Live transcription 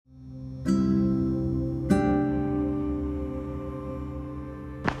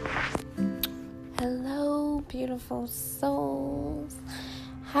beautiful souls.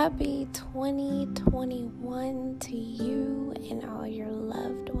 Happy 2021 to you and all your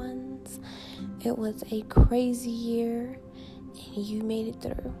loved ones. It was a crazy year and you made it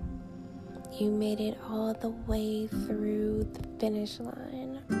through. You made it all the way through the finish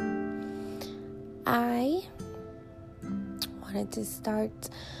line. I wanted to start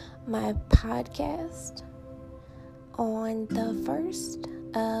my podcast on the first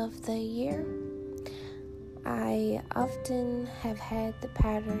of the year. I often have had the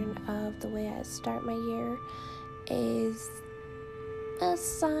pattern of the way I start my year is a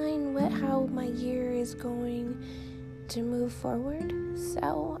sign with how my year is going to move forward.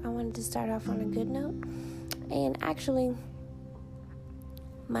 So I wanted to start off on a good note. And actually,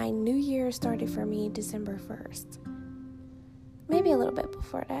 my new year started for me December 1st. Maybe a little bit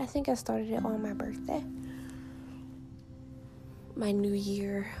before that. I think I started it on my birthday. My new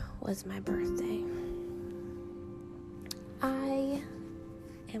year was my birthday. I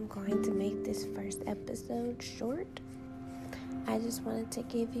am going to make this first episode short. I just wanted to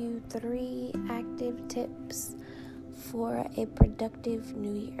give you 3 active tips for a productive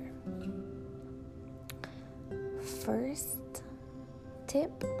new year. First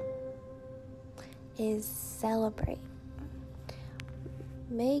tip is celebrate.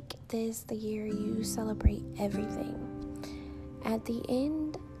 Make this the year you celebrate everything. At the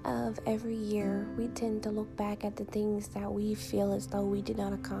end of every year, we tend to look back at the things that we feel as though we did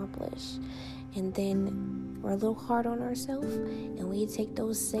not accomplish. And then we're a little hard on ourselves, and we take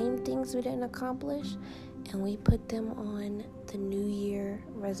those same things we didn't accomplish, and we put them on the New Year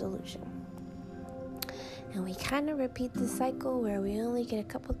resolution. And we kind of repeat the cycle where we only get a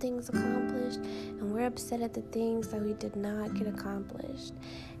couple things accomplished, and we're upset at the things that we did not get accomplished.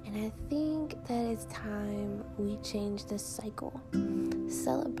 And I think that it's time we change this cycle.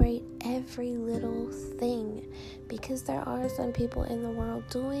 Celebrate every little thing, because there are some people in the world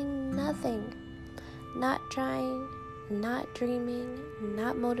doing nothing, not trying, not dreaming,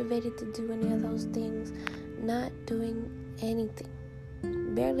 not motivated to do any of those things, not doing anything,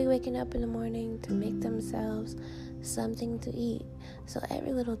 barely waking up in the morning to make themselves something to eat. So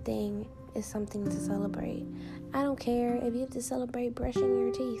every little thing is something to celebrate. I don't care if you have to celebrate brushing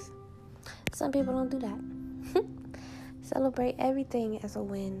your teeth. Some people don't do that. Celebrate everything as a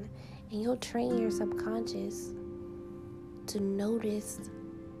win, and you'll train your subconscious to notice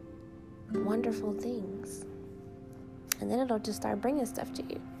wonderful things. And then it'll just start bringing stuff to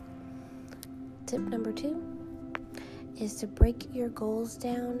you. Tip number 2 is to break your goals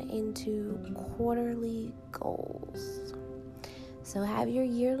down into quarterly goals. So have your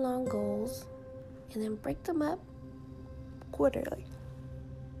year-long goals and then break them up quarterly.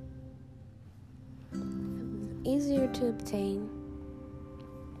 Easier to obtain,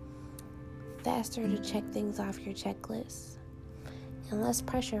 faster to check things off your checklist, and less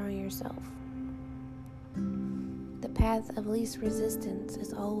pressure on yourself. The path of least resistance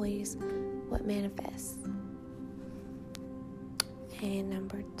is always what manifests. And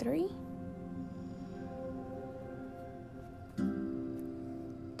number 3,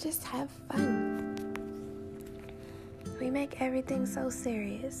 just have fun. We make everything so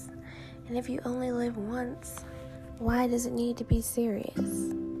serious. And if you only live once, why does it need to be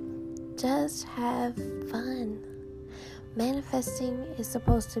serious? Just have fun. Manifesting is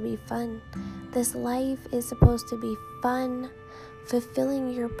supposed to be fun. This life is supposed to be fun.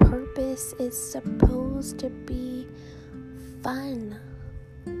 Fulfilling your purpose is supposed to be fun.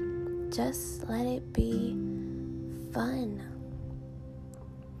 Just let it be fun.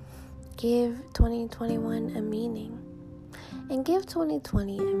 Give 2021 a meaning. And give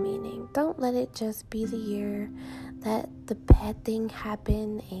 2020 a meaning. Don't let it just be the year that the bad thing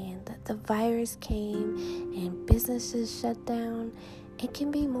happened and that the virus came and businesses shut down. It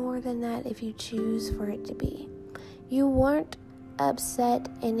can be more than that if you choose for it to be. You weren't upset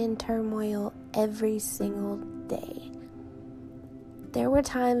and in turmoil every single day. There were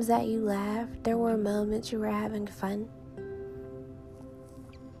times that you laughed. There were moments you were having fun.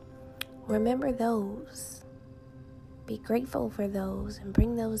 Remember those. Be grateful for those and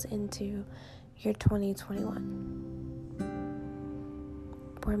bring those into your 2021.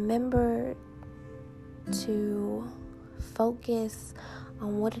 Remember to focus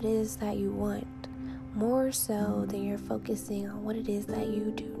on what it is that you want, more so than you're focusing on what it is that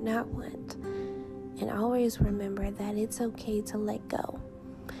you do not want. And always remember that it's okay to let go.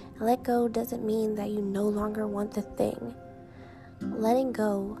 And let go doesn't mean that you no longer want the thing. Letting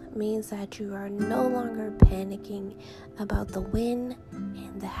go means that you are no longer panicking about the when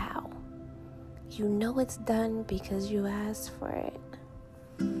and the how. You know it's done because you asked for it.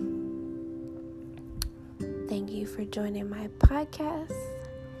 thank you for joining my podcast.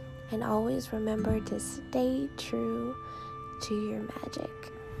 And always remember to stay true to your magic.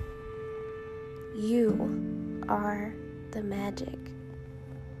 You are the magic.